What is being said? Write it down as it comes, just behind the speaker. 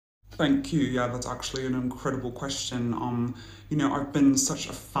Thank you. Yeah, that's actually an incredible question. I've been such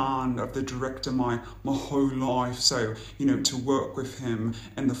a fan of the director my whole life. So, to work with him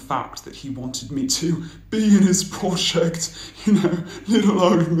and the fact that he wanted me to be in his project, little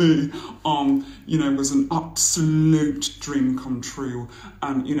old me, was an absolute dream come true.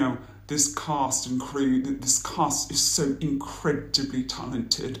 And, this cast and crew, this cast is so incredibly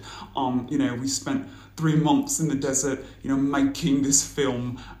talented. We spent 3 months in the desert, making this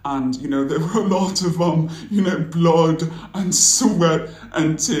film, and there were a lot of blood and sweat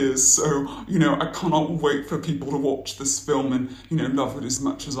and tears. So I cannot wait for people to watch this film and love it as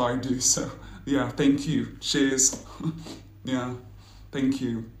much as I do. So yeah, thank you. Cheers. Yeah, thank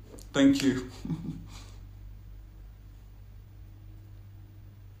you.